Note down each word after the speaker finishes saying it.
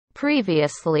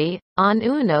Previously, on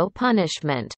Uno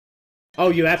Punishment.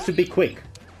 Oh, you have to be quick.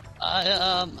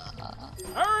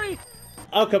 Hurry!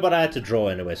 Okay, but I had to draw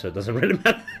anyway, so it doesn't really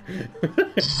matter.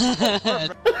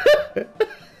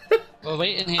 We're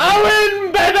waiting here. I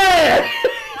win, baby!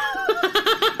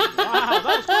 Wow, that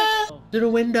was quick. To the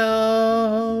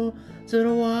window, to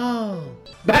the wall.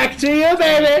 Back to you,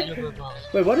 baby!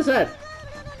 Wait, what is that?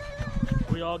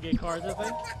 We all get cards, I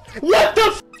think. What the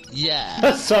f—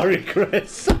 Yeah. Sorry,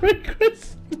 Chris. Sorry,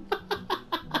 Chris.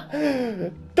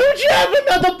 Don't you have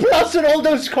another plus in all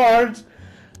those cards?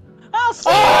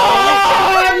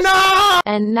 Oh, no!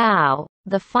 And now,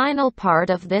 the final part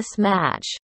of this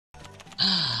match.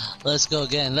 Let's go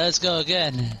again. Let's go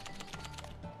again.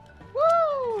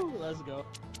 Woo! Let's go.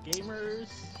 Gamers.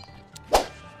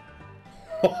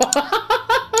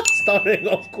 Starting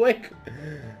off quick.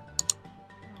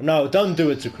 No, don't do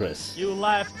it to Chris. You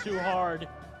laughed too hard.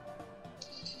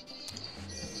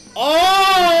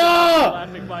 Oh!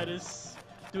 Laughing Midus.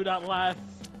 Do not laugh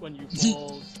when you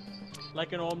fall.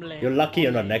 Like an omelette. You're lucky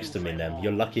you're not next to me, Nem.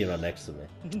 You're lucky you're not next to me.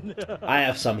 I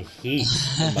have some heat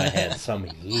in my head. Some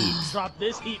heat. Drop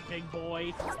this heat, big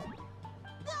boy.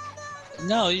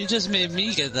 No, you just made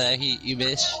me get that heat, you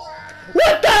bitch.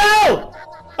 What the hell?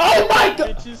 Oh my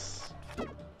god! Bitches.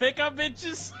 Pick up,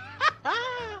 bitches.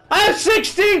 I have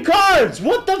 16 cards!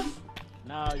 What the f—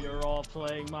 Now you're all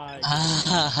playing my.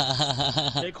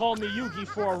 They call me Yugi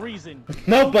for a reason.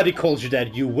 Nobody calls you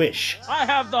that, you wish. I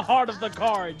have the heart of the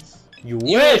cards. You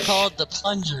You were wish! called the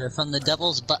plunger from the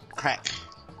devil's butt crack.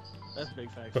 That's big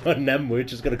fact. Nem, we're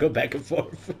just gonna go back and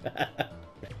forth.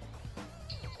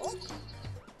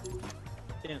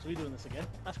 Damn, so we doing this again?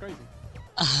 That's crazy.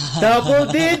 Double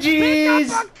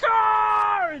digits! Pick up a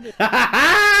card!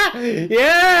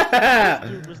 Yeah!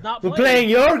 Dude was not We're playing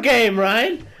your game,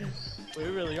 right? We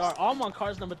really are. I'm on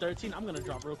cards number 13. I'm gonna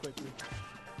drop real quickly.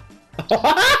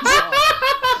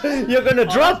 You're gonna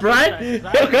drop, right?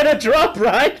 You're gonna drop,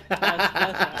 right?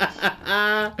 That's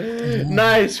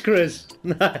Nice, Chris.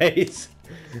 Nice.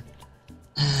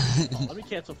 Let me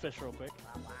cancel fish real quick.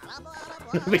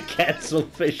 Let me cancel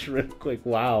fish real quick.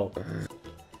 Wow.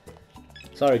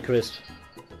 Sorry, Chris.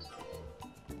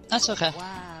 That's okay.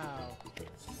 Wow.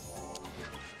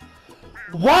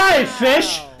 Why,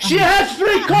 fish? She has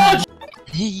 3 cards!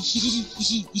 And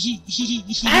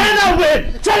I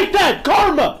win! Take that!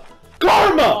 Karma!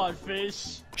 Karma! Come on,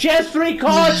 fish. She has 3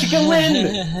 cards, she can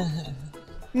win!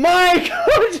 My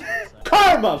god!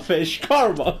 Karma, fish!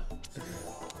 Karma!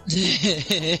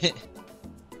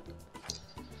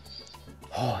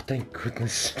 Oh, thank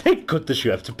goodness. Thank goodness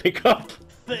you have to pick up.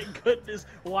 Thank goodness.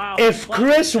 Wow. If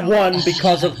Chris won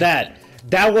because of that,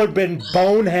 that would have been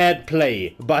bonehead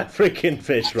play by freaking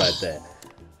fish right there.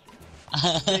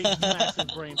 Big, massive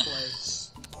brain play.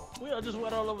 We all just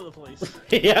went all over the place.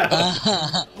 Yeah.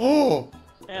 Oh.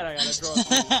 And I gotta draw.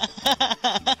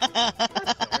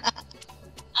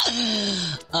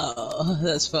 Oh,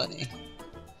 that's funny.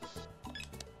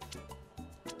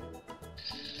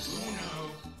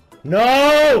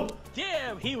 No!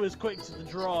 Damn, he was quick to the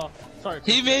draw. Sorry.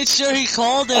 He made sure he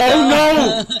called it. Oh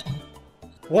no!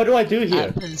 What do I do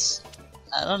here?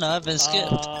 I don't know, I've been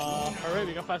skipped. Alright,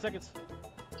 we got 5 seconds.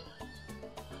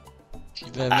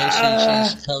 You better make sure you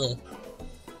change the color.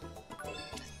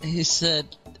 He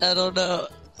said, I don't know.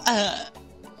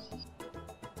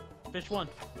 Fish 1.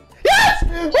 Yes!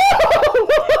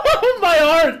 My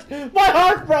heart! My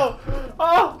heart, bro!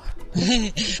 Oh!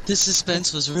 The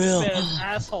suspense was real. Man,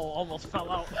 asshole almost fell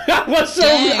out.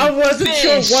 I wasn't fish.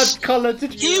 sure what color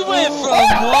did you— He went from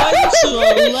 1 to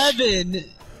 11.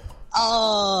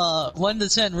 1 to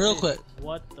 10 real quick.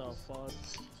 What the fuck?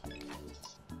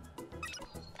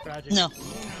 Tragic. No.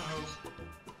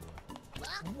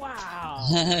 Wow.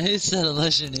 He said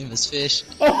unless your name is Fish.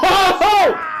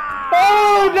 Oh!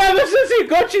 Oh, Nemesis, he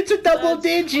got you to double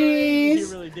digits! He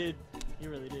really did. He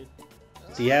really did.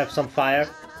 Do you have some fire?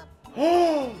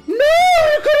 Oh no!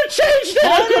 You could have changed it!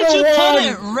 Why I did could you have put won!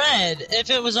 it red if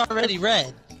it was already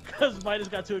red? Because Midus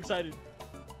got too excited.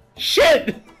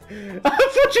 Shit! I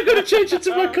thought you were gonna change it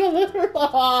to my color!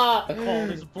 Called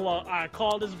his bluff. I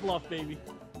called his bluff, baby.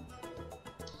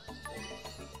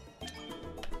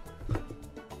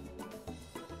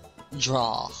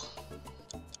 Draw.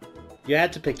 You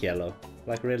had to pick yellow.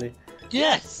 Like, really?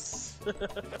 Yes!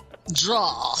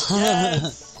 Draw!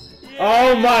 Yes.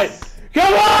 Oh my—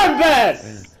 Come on,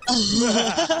 Ben!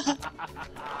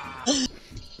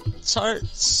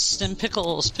 Tarts and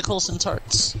pickles. Pickles and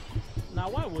tarts. Now,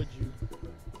 why would you?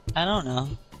 I don't know.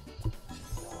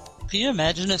 Can you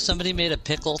imagine if somebody made a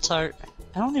pickle tart?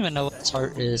 I don't even know what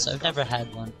tart is. I've never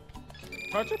had one.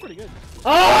 Tarts are pretty good.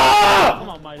 Oh! Come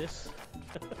on, Midus.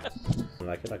 I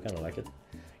like it, I kinda like it.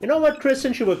 You know what, Chris,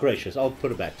 since you were gracious, I'll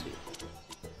put it back to you.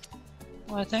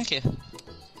 Why, thank you.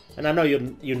 And I know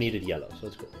you needed yellow, so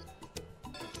it's good.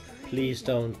 Please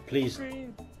don't, please.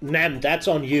 Nem, that's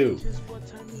on you.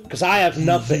 Because I have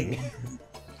nothing.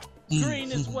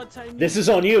 Green is what I need. This is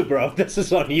on you, bro. This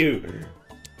is on you.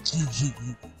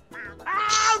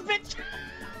 Ah, bitch!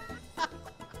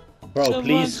 Bro, Come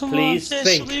please, on, please Fish,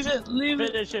 think. leave it, leave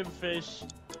it. Finish him, Fish.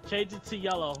 Change it to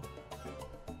yellow.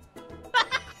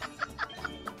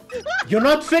 You're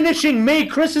not finishing me.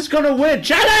 Chris is gonna win.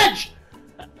 Challenge!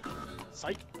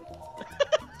 Psych.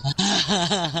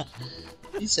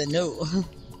 He said no.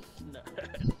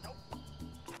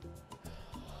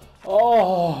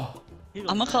 Oh.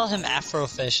 I'm gonna call him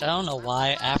Afrofish. I don't know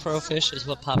why. Afrofish is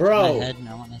what popped Bro. in my head, and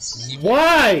I wanna see.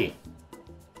 Why?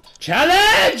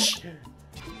 Challenge!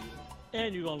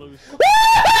 And you're gonna lose.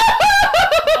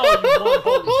 Oh, you won.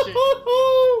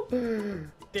 Holy shit.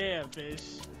 Damn, Fish.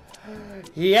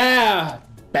 Yeah,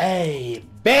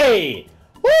 baby.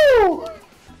 Woo!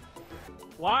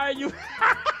 Why are you?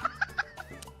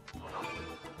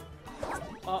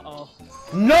 Uh-oh.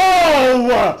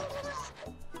 No!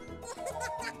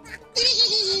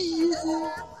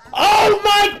 Oh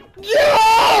my!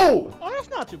 No! Oh, that's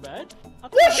not too bad.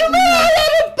 What you mean? I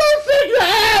have a perfect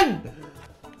hand!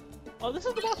 Oh, this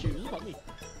isn't about you. This is about me.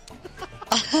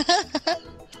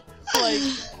 Like,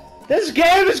 this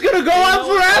game is gonna go on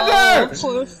forever!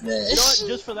 Poor you fish. know what?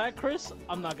 Just for that, Chris,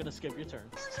 I'm not gonna skip your turn.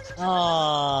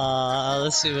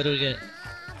 Let's see, what do we get?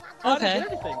 I Okay. didn't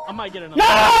get anything. I might get another. No!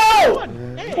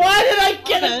 Hey. Why did I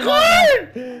get a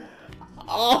card?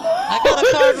 Oh, I got a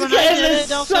card when I game did is it,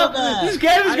 don't so- feel bad. This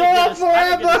game is going on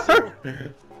forever!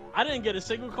 I didn't get a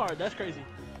single card. That's crazy.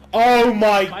 Oh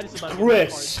my, Might as well get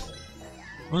Chris!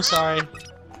 I'm sorry.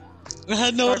 I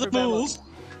had no Sorry other for bad luck. move.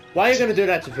 Why are you gonna do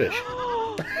that to Fish?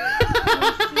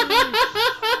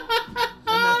 And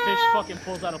then Fish fucking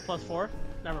pulls out a +4.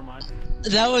 Never mind.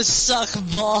 That was suck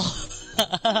ball.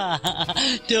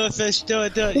 Do it, Fish. Do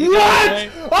it. Do it. You got What?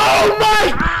 it, right? Oh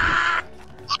my!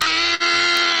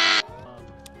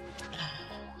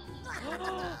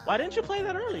 Why didn't you play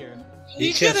that earlier? He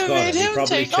You just could've got made it. He him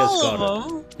probably take just all got of it.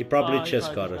 them. He probably He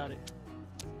just probably got it.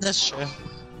 That's true.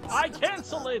 I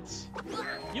cancel it!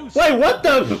 You Wait, what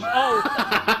the? Oh,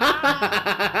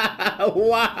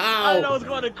 Wow! I didn't know it was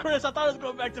going to Chris. I thought it was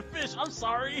going back to Fish. I'm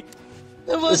sorry.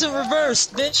 It wasn't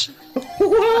reversed, bitch.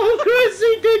 Whoa,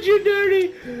 Chrissy, did you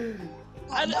dirty?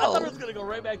 I thought it was going to go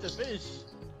right back to Fish.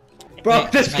 Bro,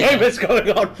 this game is going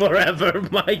on forever,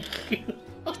 Mike.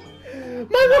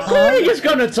 My recording is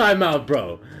gonna time out,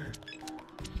 bro.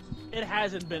 It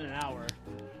hasn't been an hour.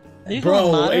 Are you going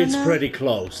Bro, modern it's now? pretty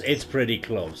close. It's pretty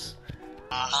close.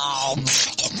 Oh.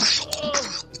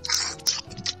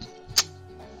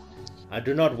 I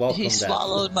do not welcome He that.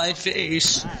 swallowed my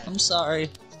face. I'm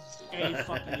sorry. Hey,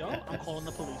 fuck you, yo. I'm calling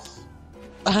the police.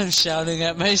 I'm shouting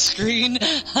at my screen. Dog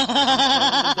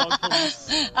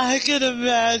police. I can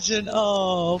imagine.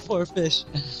 Oh, poor fish.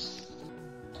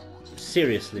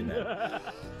 Seriously, man.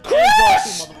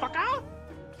 Chris! Motherfucker!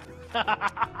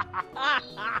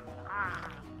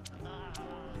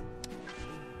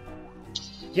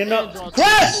 You know,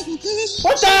 Chris!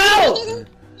 What the hell?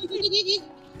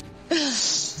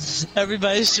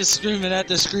 Everybody's just screaming at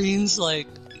the screens like.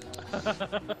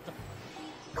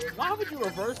 Why would you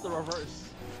reverse the reverse?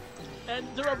 And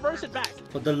to reverse it back.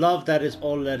 For the love that is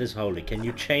all that is holy, can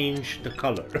you change the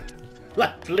color?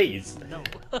 Like, please. No.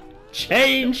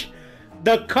 Change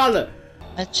the color.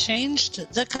 I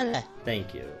changed the color.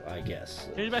 Thank you, I guess.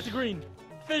 Change it back to green.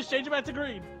 Fish, change it back to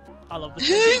green. I love this.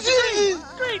 Green,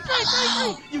 green.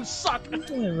 You suck.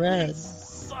 Red. You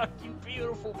suck, you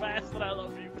beautiful bastard. I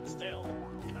love you, but still.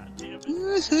 God damn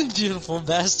it. Beautiful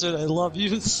bastard, I love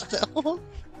you still.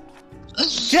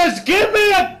 Just give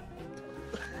me a...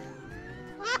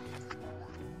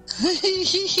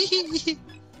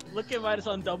 Look at Midus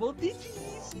on double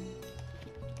DGs.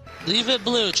 Leave it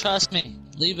blue, trust me.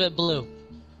 Leave it blue.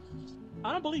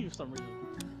 I don't believe you for some reason.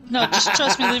 No, just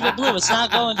trust me, leave it blue. It's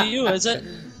not going to you, is it?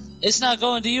 It's not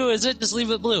going to you, is it? Just leave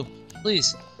it blue.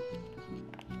 Please.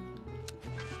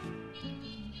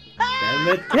 Damn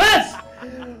it, Chris!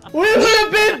 We would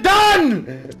have been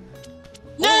done!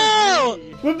 No!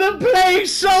 We've been playing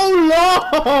so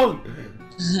long!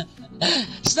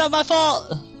 It's not my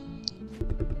fault!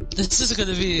 This is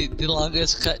gonna be the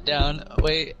longest cut down.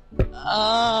 Wait.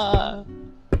 Bad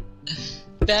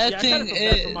Yeah, I thing kinda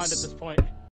feel bad for mine at is... this point.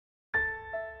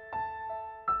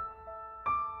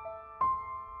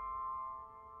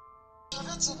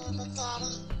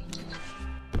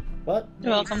 What?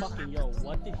 You're welcome. Fucking yo,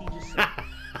 what did he just say?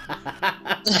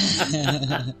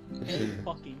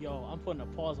 Fucking yo, I'm putting a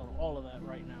pause on all of that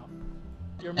right now.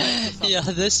 You're mad for Yeah,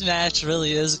 something. this match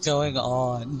really is going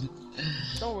on.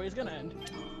 Don't worry, it's gonna end.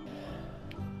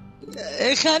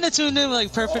 It kind of tuned in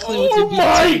like perfectly with Oh the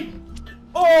my!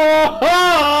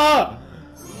 Oh!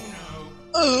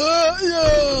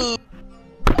 no.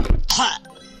 Ha!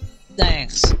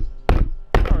 Thanks.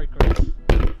 Alright, Chris.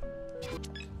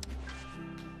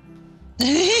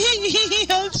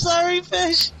 I'm sorry,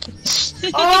 Fish.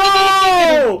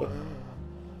 Oh!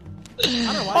 I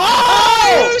don't know why.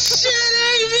 Oh!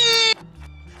 Shitting me!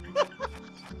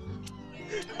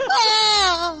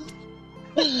 Ah!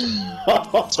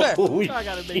 Swear. Oh, I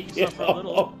gotta make you suffer a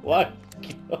little. oh my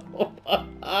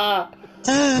God.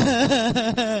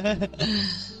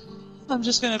 I'm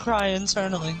just gonna cry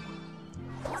internally.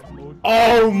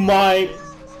 Oh my!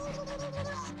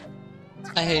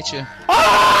 I hate you.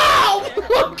 Oh!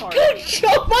 Good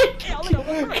job, my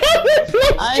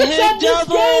I hit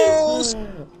doubles!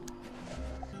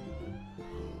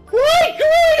 Why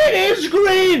green? It is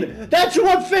green! That's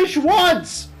what Fish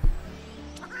wants!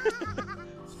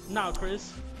 Now,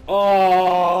 Chris.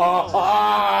 Oh!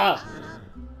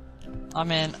 Oh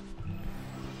man.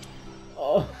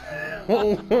 Oh.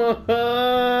 Please keep in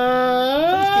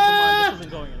mind this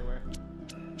isn't going anywhere.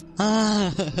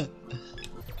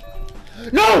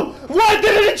 No! Why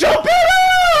didn't it jump in?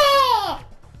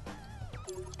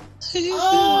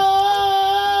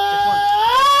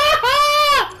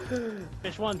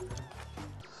 Fish one.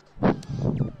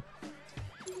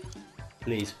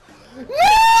 Please.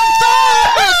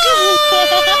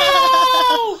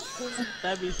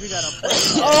 That means we gotta play.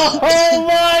 Oh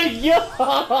my God!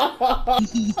 I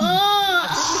think we should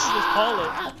just call it,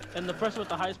 and the person with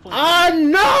the highest point.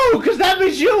 No! Because that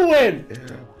means you win!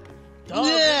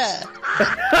 Yeah!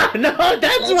 No,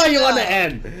 that's why you want to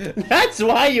end. That's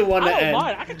why you want I to don't end.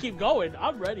 mind. I can keep going.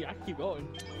 I'm ready. I can keep going.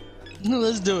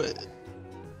 Let's do it.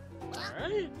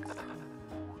 Alright.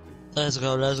 Let's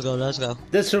go, let's go, let's go.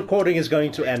 This recording is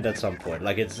going to end at some point.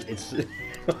 Like it's.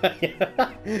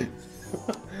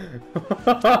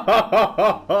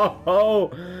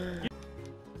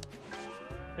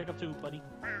 Pick up two, buddy.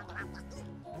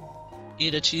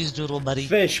 Eat a cheese doodle, buddy.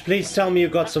 Fish, please tell me you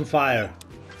got some fire.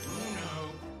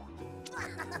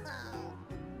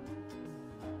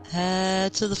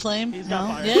 Head to the flame. He's got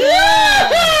No? fire. Yeah!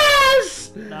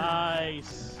 Yes!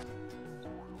 Nice.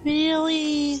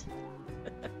 Really?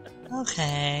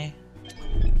 Okay.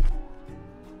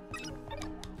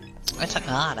 It's a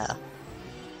gotta.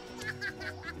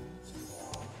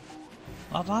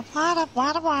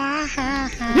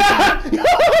 Yeah!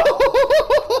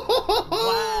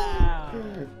 Wow.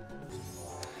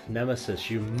 Nemesis,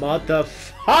 you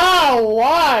motherf- Oh,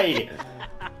 why?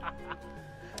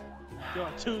 You're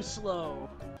too slow.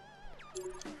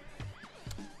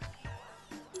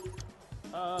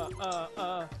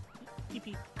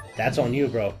 Pee-pee. That's on you,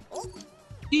 bro.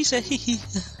 He said hee.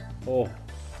 Oh.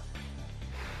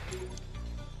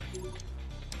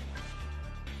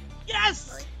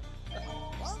 Yes!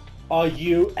 Are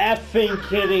you effing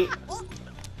kidding?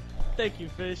 Thank you,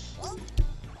 Fish.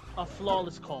 A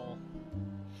flawless call.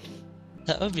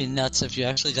 That would be nuts if you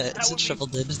actually got That to would be triple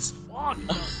digits. Fuck.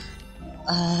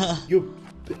 You.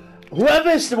 Whoever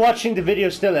is watching the video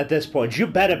still at this point, you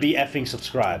better be effing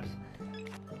subscribed.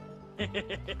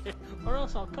 Or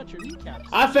else I'll cut your kneecaps.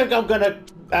 I think I'm gonna,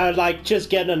 like, just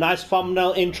get a nice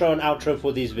thumbnail, intro, and outro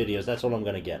for these videos. That's all I'm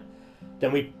gonna get.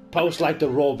 Then we post, like, the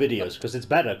raw videos, because it's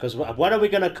better. Because what are we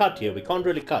gonna cut here? We can't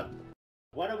really cut.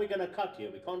 What are we gonna cut here?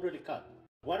 We can't really cut.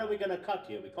 What are we gonna cut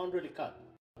here? We can't really cut.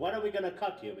 What are we gonna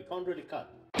cut here? We can't really cut.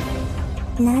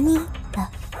 Nani the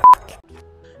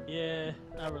Yeah,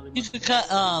 not really You much. could cut,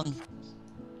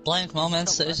 blank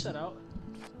moments. Don't blast that out.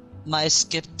 My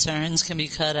skip turns can be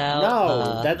cut out.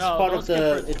 No, that's No, part don't of skip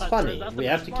the. it. It's Cut funny. it. That's the We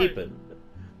have best to keep it.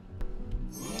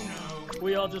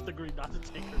 We all just agreed not to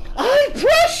take her. I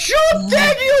press you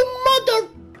dead, you mother.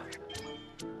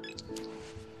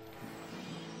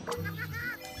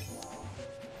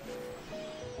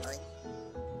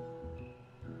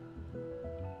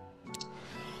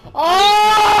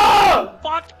 Oh!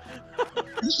 Fuck!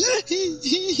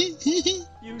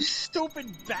 You stupid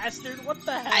bastard! What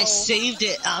the hell? I saved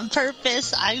it on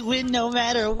purpose. I win no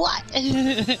matter what.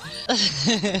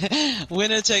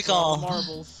 Winner take all.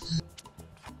 Marbles.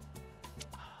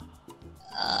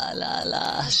 Ah la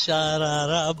la,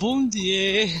 sharara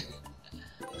bundie.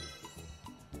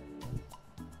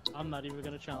 I'm not even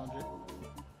gonna challenge it.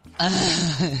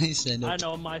 He said I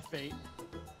no. know my fate.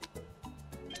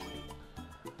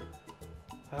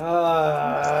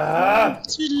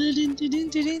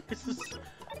 This is,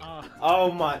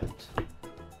 Oh my.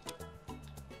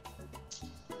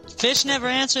 Fish never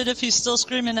answered if he's still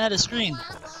screaming at his screen.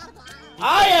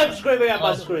 I am screaming at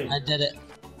my screen. I did it.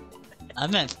 I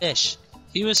meant Fish.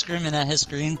 He was screaming at his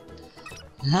screen.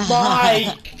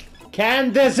 Mike,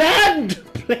 can this end,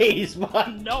 please,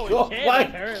 Mike? No, it Oh, can't, Mike.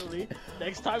 apparently.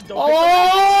 Next time, don't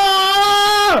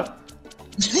Oh!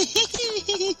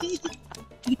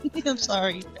 I'm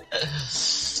sorry.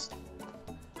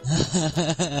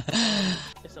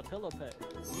 It's a pillow pet.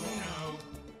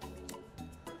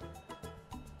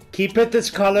 Keep it this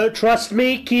color. Trust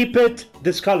me, keep it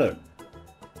this color.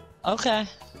 Okay.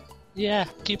 Yeah,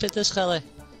 keep it this color.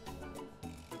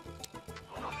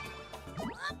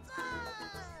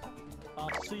 I'll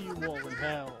see you all in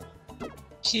hell.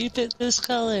 Keep it this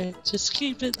color. Just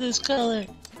keep it this color.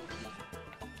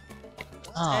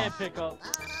 Oh. And pick up.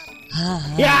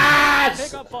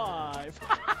 Yes! Pick up 5.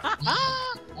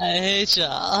 I hate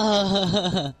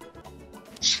ya.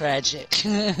 Tragic.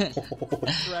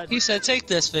 He said, take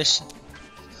this, Fish.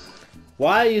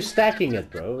 Why are you stacking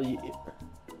it, bro?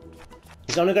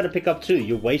 He's only gonna pick up 2.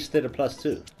 You wasted a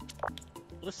 +2.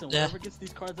 Listen, Yeah. whoever gets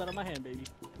these cards out of my hand, baby.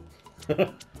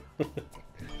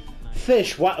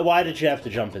 Fish, why did you have to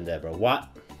jump in there, bro? What?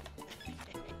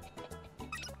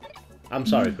 I'm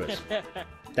sorry, Chris.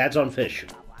 That's on Fish.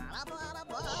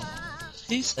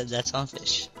 He said that's on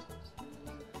Fish.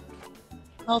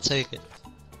 I'll take it.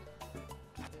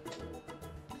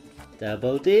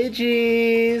 Double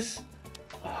digits.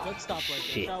 Oh, Let's stop right there,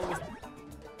 shit. shall we?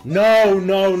 No,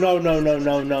 no, no, no, no,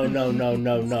 no, no, no, no,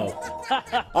 no, no.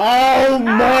 Oh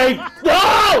my...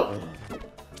 No!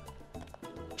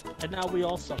 And now we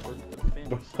all suffer.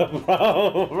 Bro,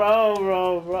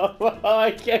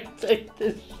 I can't take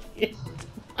this shit.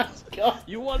 Let's go.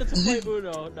 You wanted to play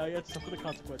Uno, now you have to suffer the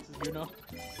consequences, you know?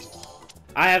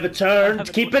 I have a turn.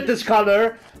 Keep it this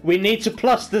color. We need to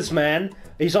plus this man.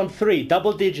 He's on 3.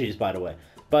 Double digits, by the way.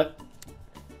 But...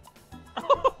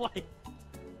 Like...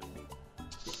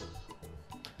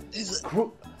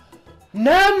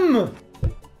 Nem!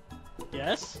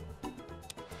 Yes?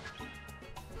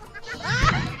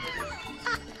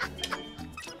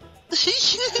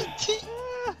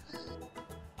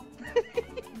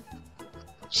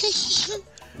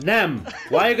 Nem,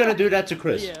 why are you gonna do that to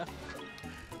Chris? Yeah.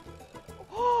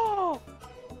 Oh!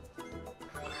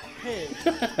 Hey.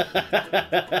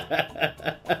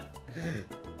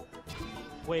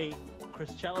 Wait,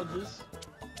 Chris challenges?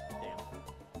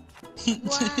 Damn.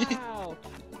 Wow!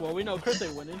 Well, we know Chris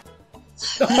ain't winning.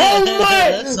 Oh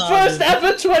my! That's First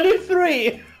ever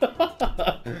 23!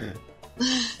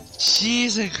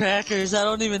 Cheese and crackers, I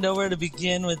don't even know where to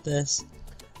begin with this.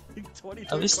 23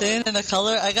 Are we staying in the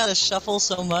color? I gotta shuffle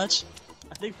so much.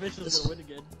 I think Fish is gonna win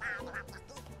again.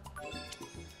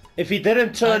 If he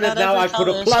didn't turn it now, I could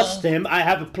have plussed him. I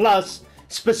have a plus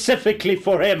specifically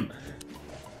for him.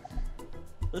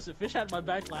 Listen, Fish had my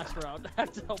back last round. I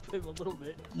had to help him a little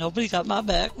bit. Nobody got my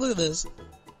back. Look at this.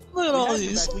 Look at We all had your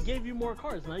these. back. We gave you more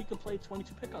cards. Now you can play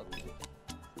 22 pickup.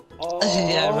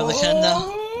 Yeah, I really can now.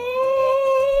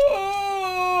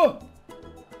 Oh!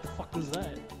 The fuck was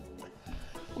that?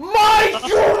 My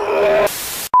God!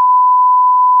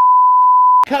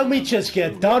 Can we just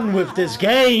get done with this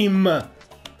game? I'm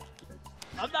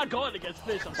not going against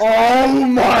Fish. I'm sorry. Oh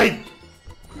my!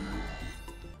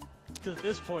 Because at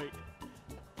this point,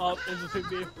 it's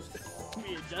between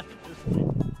me and Jeff at this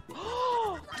point.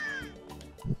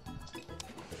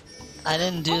 I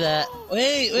didn't do that.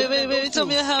 Wait, tell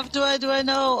me how do I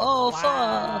know? Oh,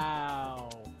 Wow.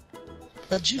 fuck.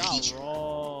 The juki. Not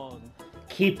wrong.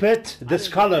 Keep it I this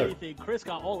didn't color. get anything. Chris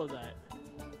got all of that.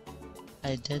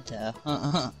 I did that.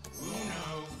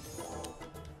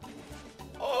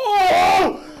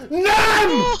 Oh!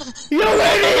 Nam! You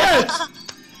idiot!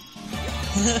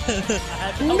 I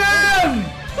had to help Nam!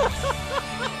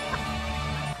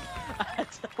 I had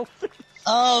to help him.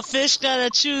 Oh, Fish gotta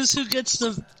choose who gets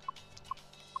the...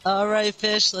 Alright,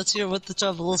 Fish, let's hear what the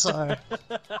troubles are.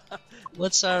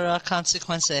 What's our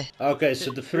consequence? Okay,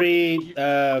 so the 3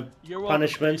 You're welcome.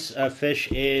 punishments,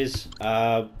 Fish, is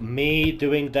me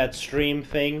doing that stream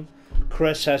thing.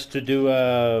 Chris has to do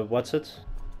what's it?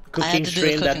 Cooking to do the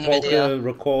stream that cooking Poker video.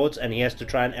 records, and he has to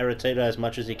try and irritate her as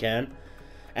much as he can.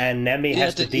 And Nemi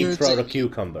has to deep throat a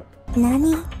cucumber.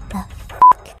 Nani the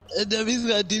And Nemi's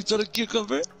got deep throat a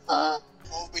cucumber. Over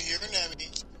here, Nemi.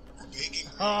 Baking.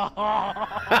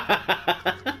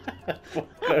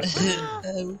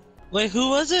 Wait, who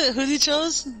was it? Who he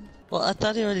chose? Well, I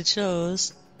thought he already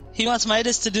chose. He wants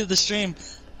Midus to do the stream.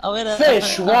 Oh, wait,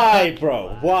 Fish, why,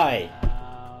 bro? Why?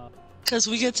 Because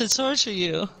we get to torture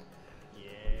you.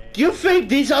 Do you think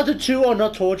these other 2 are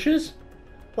not tortures?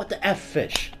 What the F,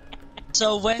 Fish?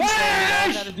 So Wednesday, we all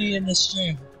Fish! gotta be in the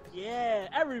stream. Yeah,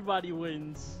 Everybody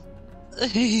wins.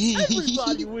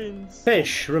 Everybody wins.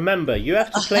 Fish, remember, you have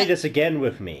to play this again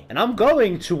with me. And I'm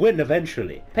going to win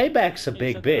eventually. Payback's a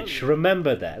big bitch,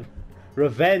 remember that.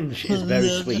 Revenge is very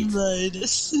sweet.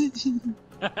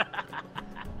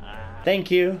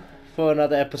 Thank you for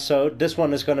another episode. This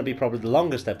one is going to be probably the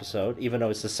longest episode, even though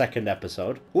it's the second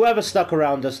episode. Whoever stuck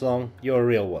around this long, you're a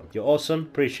real one. You're awesome,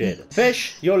 appreciate it.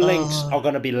 Fish, your links are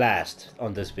going to be last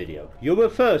on this video. You were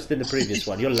first in the previous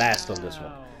one, you're last on this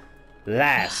one.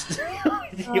 Last.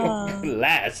 You're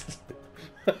last.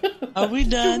 Are we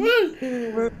done?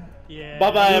 Yeah.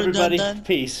 Bye-bye, We're everybody. done.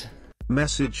 Peace.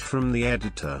 Message from the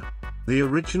editor. The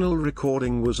original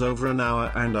recording was over an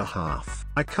hour and a half.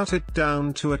 I cut it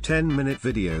down to a 10-minute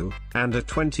video, and a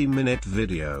 20-minute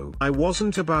video. I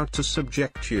wasn't about to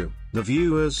subject you, the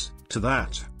viewers, to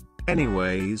that.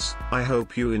 Anyways, I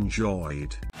hope you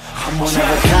enjoyed. I'm one of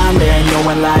a kind, there ain't no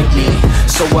one like me.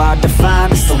 So hard to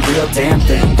find, it's the real damn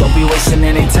thing. Don't be wasting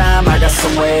any time, I got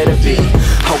somewhere to be.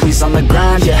 Always on the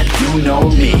grind, yeah, you know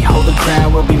me. Hold the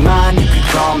crown will be mine, you can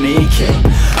call me king.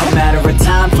 A matter of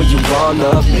time for you all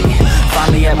love me.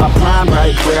 Finally at my prime,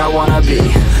 right where I wanna be.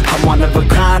 I'm one of a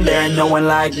kind, there ain't no one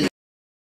like me.